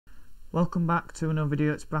Welcome back to another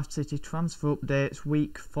video. It's Bradford City transfer updates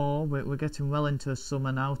week 4. We're getting well into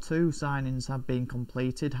summer now. 2 signings have been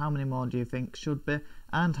completed. How many more do you think should be,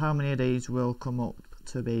 and how many of these will come up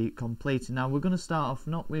to be completed? Now we're going to start off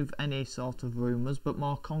not with any sort of rumours but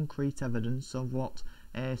more concrete evidence of what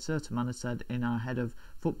a certain man has said in our head of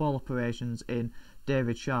football operations in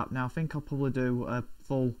David Sharp. Now I think I'll probably do a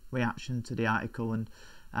full reaction to the article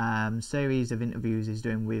and series of interviews he's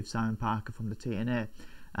doing with Simon Parker from the TNA.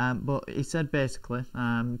 But he said basically,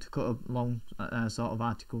 to cut a long sort of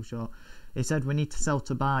article short, he said we need to sell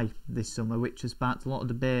to buy this summer, which has sparked a lot of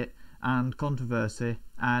debate and controversy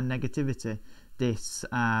and negativity this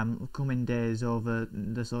coming days over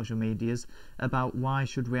the social medias about why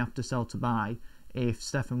should we have to sell to buy if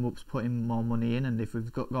Stephen Woop's putting more money in, and if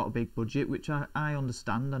we've got a big budget, which I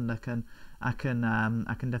understand, and I can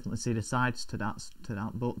definitely see the sides to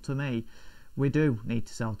that. But to me, we do need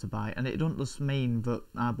to sell to buy, and it doesn't just mean that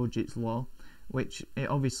our budget's low, which it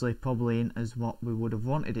obviously probably isn't as what we would have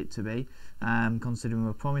wanted it to be, considering we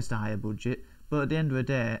were promised a higher budget. But at the end of the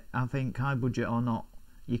day, I think high budget or not,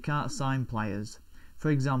 you can't sign players.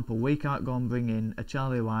 For example, we can't go and bring in a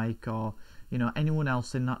Charlie Wyke or anyone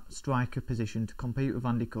else in that striker position to compete with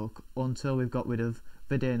Andy Cook until we've got rid of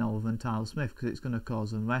Verdane Oliver and Tyler Smith, because it's going to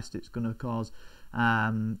cause unrest. It's going to cause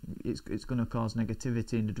it's going to cause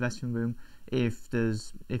negativity in the dressing room if they're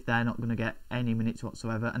not going to get any minutes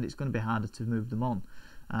whatsoever, and it's going to be harder to move them on.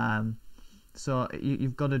 So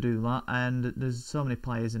you've got to do that, and there's so many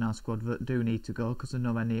players in our squad that do need to go because they're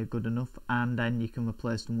nowhere near good enough, and then you can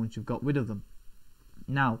replace them once you've got rid of them.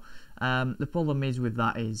 Now the problem is with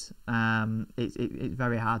that is it's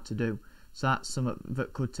very hard to do. So that's something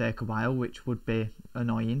that could take a while, which would be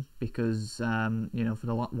annoying because, for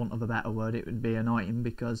the want of a better word, it would be annoying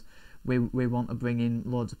because we want to bring in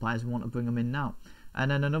loads of players, we want to bring them in now.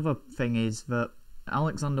 And then another thing is that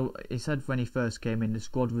Alexander, he said when he first came in, the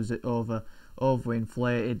squad was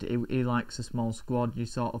overinflated. He likes a small squad. You're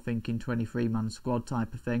sort of thinking 23-man squad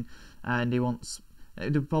type of thing, and he wants.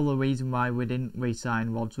 The probably reason why we didn't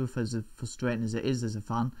re-sign Wadsworth, as frustrating as it is as a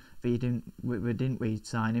fan, that we didn't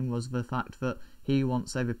re-sign him, was the fact that he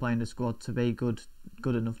wants every player in the squad to be good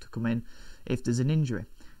enough to come in if there's an injury.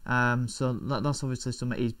 So that's obviously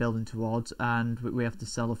something he's building towards, and we have to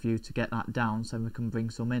sell a few to get that down, so we can bring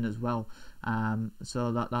some in as well.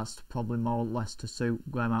 So that's probably more or less to suit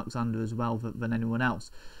Graham Alexander as well than anyone else.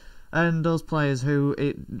 And those players who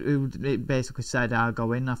it basically said are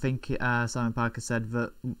going, I think Simon Parker said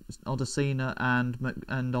that Odesina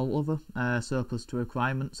and Oliver surplus to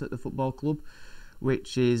requirements at the football club,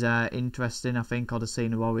 which is interesting. I think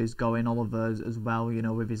Odesina always going, Oliver as well,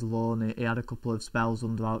 with his loan. He had a couple of spells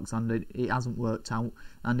under Alexander. It hasn't worked out,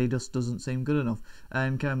 and he just doesn't seem good enough.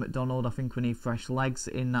 And Kevin McDonald, I think we need fresh legs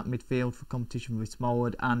in that midfield for competition with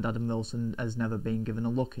Smallwood, and Adam Wilson has never been given a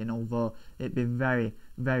look in, although it'd be very,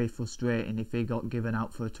 very frustrating if he got given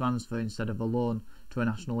out for a transfer instead of a loan to a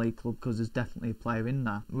National League club, because there's definitely a player in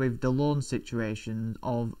there. With the loan situation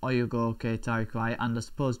of Oyugoke, Tariq Wright, and I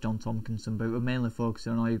suppose John Tompkinson, but we're mainly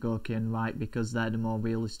focusing on Oyugoke and Wright because they're the more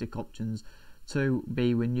realistic options to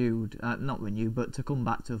be renewed, not renewed, but to come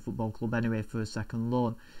back to a football club anyway for a second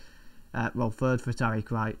loan. Third for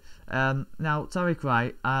Tariq Wright. Now Tariq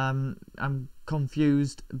Wright, I'm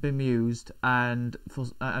confused, bemused, and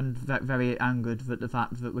very angered at the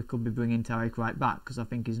fact that we could be bringing Tariq Wright back, because I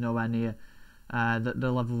think he's nowhere near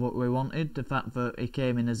the level what we wanted. The fact that he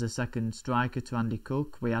came in as a second striker to Andy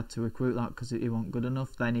Cook, we had to recruit that because he wasn't good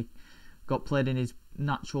enough. Then he got played in his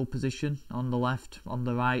natural position on the left, on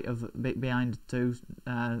the right, of behind two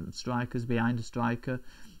strikers, behind a striker,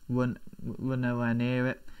 weren't nowhere near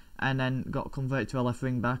it. And then got converted to a left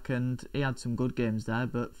wing back, and he had some good games there.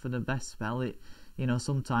 But for the best spell,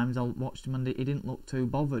 sometimes I watched him and he didn't look too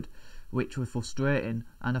bothered, which was frustrating.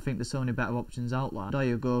 And I think there's so many better options out there.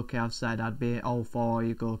 Oyugoke, I've said I'd be all for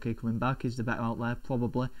Oyugoke coming back. He's the better out there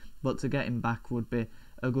probably, but to get him back would be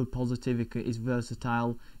a good positive. He's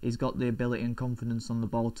versatile. He's got the ability and confidence on the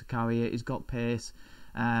ball to carry it. He's got pace.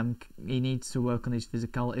 He needs to work on his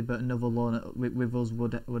physicality, but another loan with us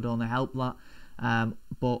would only help that.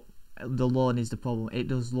 But the loan is the problem. It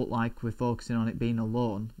does look like we're focusing on it being a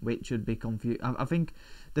loan, which should be confused. I think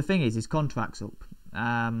the thing is his contract's up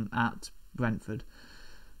at Brentford,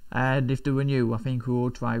 and if they renew, I think we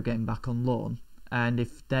will try getting back on loan. And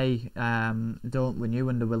if they don't renew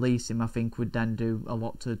and they release him, I think we'd then do a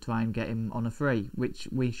lot to try and get him on a free, which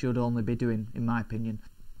we should only be doing, in my opinion.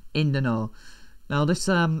 In the know. Now this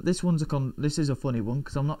is a funny one,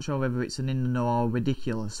 because I'm not sure whether it's an in the know or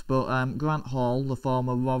ridiculous, but Grant Hall, the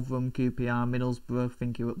former Rotherham, QPR, Middlesbrough, I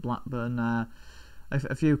think he was at Blackburn,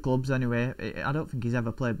 a few clubs anyway. I don't think he's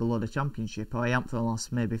ever played below the Championship, or he hasn't for the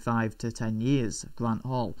last maybe 5 to 10 years, Grant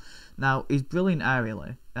Hall. Now, he's brilliant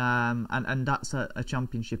aerially, and that's at a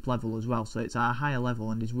Championship level as well, so it's at a higher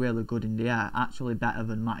level, and he's really good in the air, actually better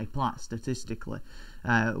than Matty Platt statistically,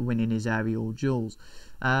 winning his aerial duels.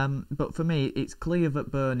 But for me, it's clear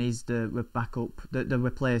that Byrne is the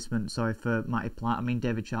replacement, for Matty Platt. I mean,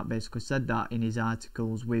 David Sharp basically said that in his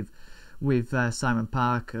articles with Simon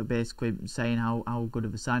Parker, basically saying how good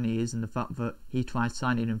of a signing he is, and the fact that he tried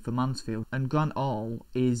signing him for Mansfield. And Grant Hall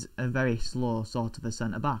is a very slow sort of a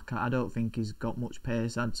centre-back. I don't think he's got much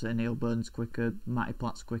pace. I'd say Neil Byrne's quicker, Matty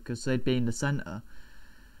Platt's quicker, so he'd be in the centre.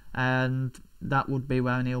 And that would be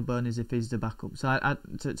where Neil Byrne is if he's the backup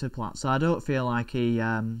to Platt. So I don't feel like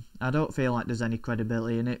there's any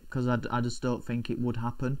credibility in it, because I just don't think it would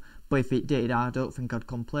happen. But if it did, I don't think I'd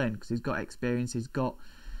complain, because he's got experience, he's got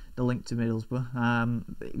the link to Middlesbrough,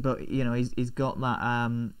 but you know, he's got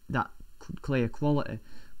that clear quality.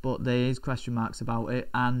 But there is question marks about it,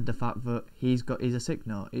 and the fact that he's a sick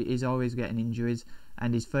note. He's always getting injuries,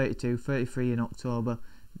 and he's 32, 33 in October.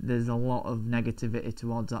 There's a lot of negativity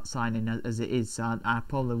towards that signing as it is, so I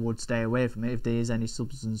probably would stay away from it if there is any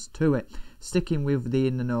substance to it. Sticking with the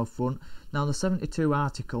in the know front, now the 72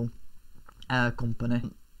 article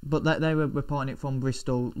company, but they were reporting it from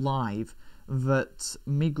Bristol Live, that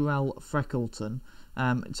Miguel Freckleton,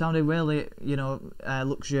 it sounded really,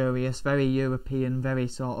 luxurious, very European, very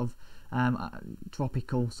sort of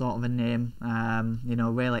tropical sort of a name,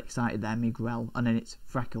 really excited there, Miguel, and then it's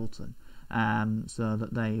Freckleton. So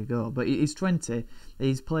there you go. But he's 20.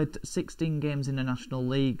 He's played 16 games in the National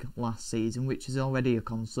League last season, which is already a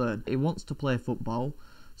concern. He wants to play football,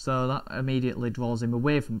 so that immediately draws him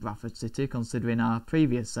away from Bradford City, considering our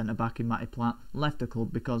previous centre-back in Matty Platt left the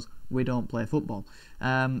club because we don't play football.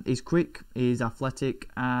 He's quick, he's athletic,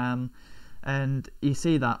 and you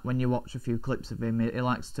see that when you watch a few clips of him. He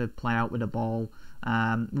likes to play out with the ball,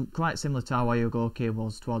 quite similar to how Ayogoke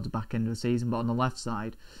was towards the back end of the season, but on the left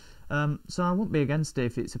side. So I wouldn't be against it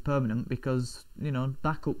if it's a permanent, because,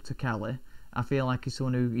 back up to Kelly, I feel like he's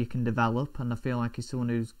someone who you can develop, and I feel like he's someone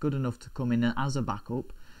who's good enough to come in as a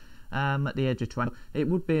backup at the age of 20. It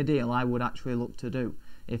would be a deal I would actually look to do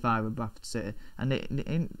if I were Bradford City, and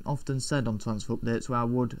it often said on transfer updates where I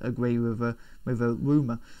would agree with a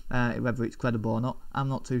rumour, whether it's credible or not, I'm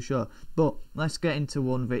not too sure. But let's get into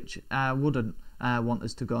one which I wouldn't want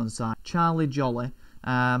us to go and sign. Charlie Jolly.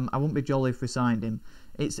 I wouldn't be jolly if we signed him.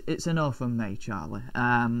 It's a no from me, Charlie.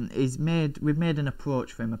 We've made an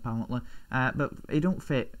approach for him apparently, but he don't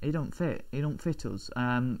fit us.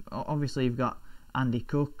 Obviously you've got Andy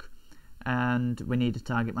Cook, and we need a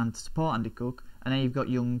target man to support Andy Cook, and then you've got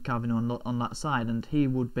young Kavanagh on that side, and he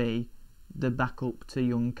would be the backup to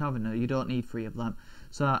young Kavanagh. You don't need 3 of them,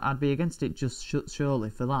 so I'd be against it just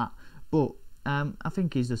surely for that. But I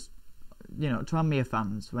think he's just, Tranmere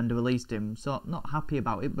fans, when they released him, sort not happy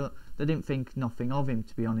about it, but they didn't think nothing of him,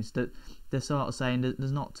 to be honest. That they're sort of saying that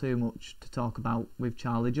there's not too much to talk about with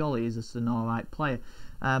Charlie Jolly. He's just an alright player.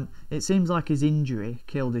 It seems like his injury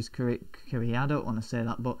killed his career. I don't want to say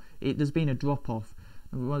that, but there's been a drop off.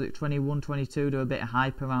 Was it 21, 22? There was a bit of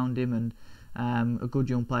hype around him, and a good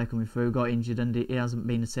young player coming through got injured, and he hasn't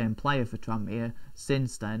been the same player for Tranmere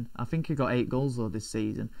since then. I think he got 8 goals though this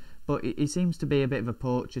season. But he seems to be a bit of a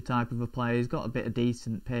poacher type of a player. He's got a bit of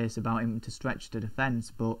decent pace about him to stretch the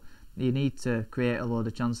defence, but you need to create a load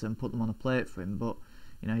of chances and put them on a plate for him. But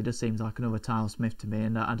he just seems like another Tyle Smith to me,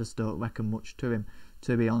 and I just don't reckon much to him,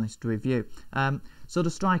 to be honest with you. So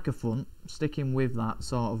the striker front, sticking with that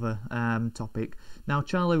sort of a topic. Now,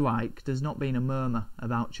 Charlie Wyke, there's not been a murmur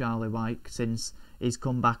about Charlie Wyke since he's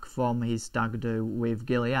come back from his stag do with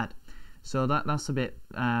Gilead. So that's a bit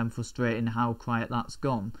frustrating how quiet that's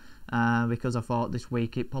gone, because I thought this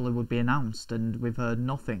week it probably would be announced, and we've heard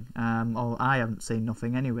nothing, or I haven't seen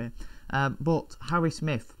nothing anyway. But Harry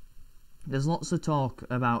Smith, there's lots of talk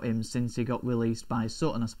about him since he got released by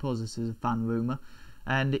Sutton. I suppose this is a fan rumour,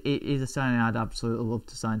 and it is a signing I'd absolutely love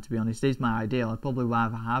to sign, to be honest. He's my ideal. I'd probably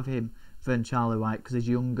rather have him than Charlie Wyke, because he's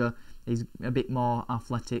younger, he's a bit more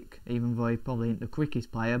athletic, even though he probably isn't the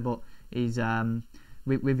quickest player, but he's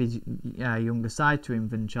with his younger side to him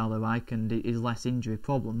than Charlie Wyke, and his less injury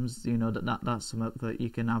problems, that's something that you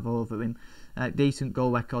can have over him. Decent goal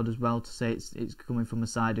record as well, to say it's coming from a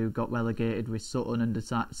side who got relegated with Sutton, and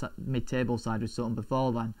the mid-table side with Sutton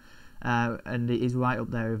before then. And he's right up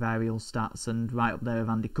there with aerial stats, and right up there with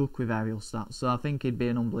Andy Cook with aerial stats. So I think he'd be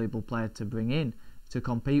an unbelievable player to bring in to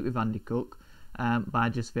compete with Andy Cook. But I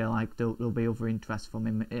just feel like there'll be other interest from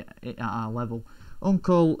him at our level.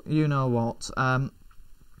 Uncle, you know what?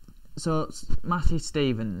 So Matty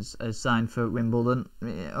Stevens has signed for Wimbledon.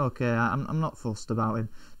 Okay, I'm not fussed about him.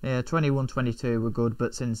 Yeah, 21-22 were good,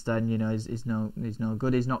 but since then, he's no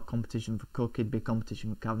good. He's not competition for Cook. He'd be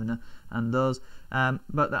competition for Kavanagh and those.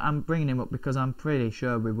 But I'm bringing him up because I'm pretty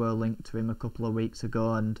sure we were linked to him a couple of weeks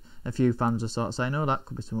ago, and a few fans were sort of saying, "Oh, that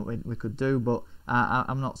could be something we could do." But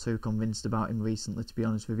I'm not too convinced about him recently, to be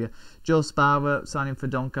honest with you. Joe Sparrow signing for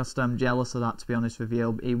Doncaster. I'm jealous of that, to be honest with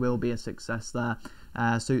you. He will be a success there.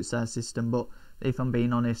 Suits their system, but if I'm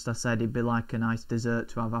being honest, I said he'd be like a nice dessert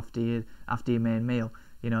to have after your main meal.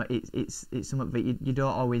 It's something that you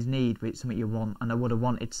don't always need, but it's something you want, and I would have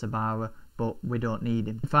wanted Sabara, but we don't need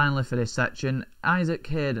him. Finally, for this section, Isaac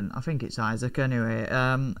Hayden. I think it's Isaac anyway.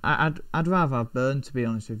 I'd rather have Burn, to be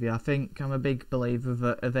honest with you. I think I'm a big believer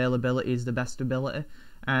that availability is the best ability,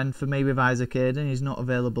 and for me with Isaac Hayden, he's not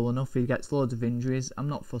available enough. He gets loads of injuries. I'm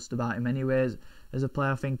not fussed about him anyways. As a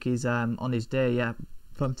player, I think he's on his day,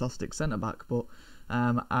 fantastic centre back, but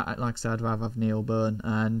like I said, I'd rather have Neil Byrne,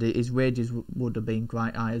 and his wages would have been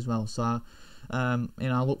quite high as well. So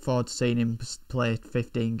I look forward to seeing him play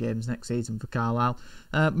 15 games next season for Carlisle.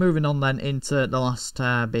 Moving on then into the last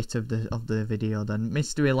bit of the video then.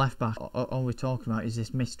 Mystery left back. All we're talking about is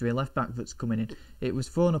this mystery left back that's coming in. It was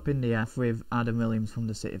thrown up in the air with Adam Williams from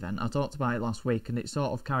the City event. I talked about it last week, and it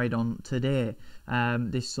sort of carried on today,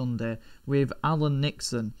 this Sunday, with Alan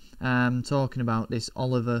Nixon talking about this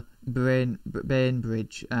Oliver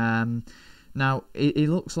Bainbridge. Now, he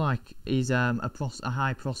looks like he's a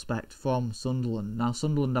high prospect from Sunderland. Now,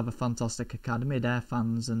 Sunderland have a fantastic academy. Their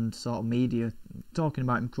fans and sort of media talking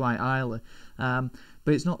about him quite highly. But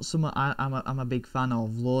it's not something I'm a big fan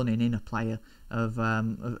of, loaning in a player of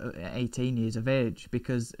 18 years of age,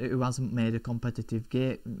 because who hasn't made a competitive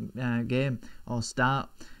game or start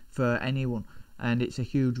for anyone. And it's a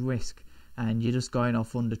huge risk. And you're just going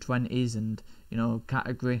off under 20s and,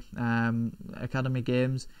 category academy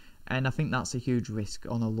games. And I think that's a huge risk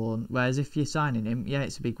on a loan. Whereas if you're signing him,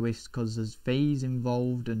 it's a big risk because there's fees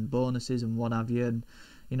involved and bonuses and what have you. And,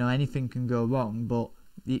 anything can go wrong. But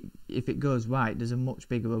if it goes right, there's a much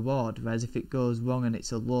bigger reward. Whereas if it goes wrong and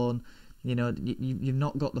it's a loan, you've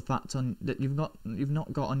not got the fact on that you've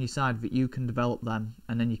not got on your side that you can develop them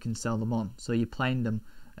and then you can sell them on. So you're playing them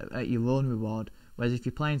at your own reward. Whereas if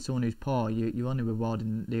you're playing someone who's poor, you're only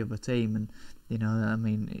rewarding the other team, and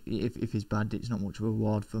if he's bad, it's not much of a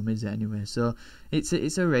reward for him, is it anyway? So it's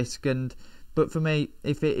a risk, but for me,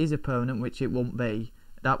 if it is a permanent, which it won't be,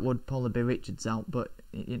 that would probably be Richards out. But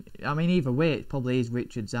either way, it probably is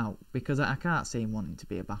Richards out, because I can't see him wanting to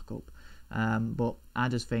be a backup. But I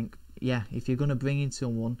just think, if you're going to bring in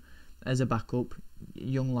someone as a backup,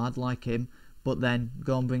 young lad like him, but then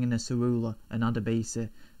go and bring in a Cerula, an Adebisi,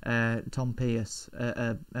 Tom Pearce,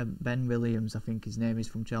 Ben Williams, I think his name is,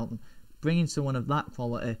 from Cheltenham. Bringing someone of that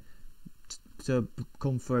quality to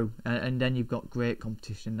come through, and then you've got great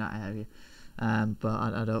competition in that area.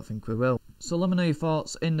 But I don't think we will. So let me know your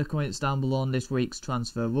thoughts in the comments down below on this week's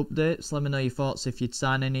transfer updates. Let me know your thoughts if you'd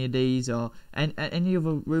sign any of these, or any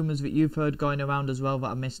other rumours that you've heard going around as well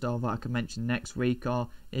that I missed or that I can mention next week, or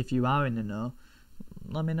if you are in the know.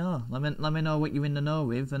 Let me know. Let me know what you're in the know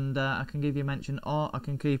with, and I can give you a mention, or I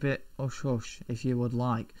can keep it hush if you would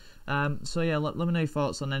like. So let me know your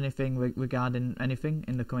thoughts on anything regarding anything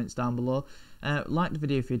in the comments down below. Like the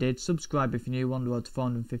video if you did, subscribe if you're new. On the road to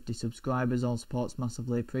 450 subscribers. All support's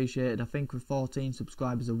massively appreciated. I think we're 14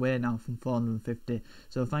 subscribers away now from 450.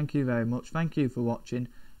 So thank you very much. Thank you for watching.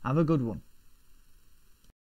 Have a good one.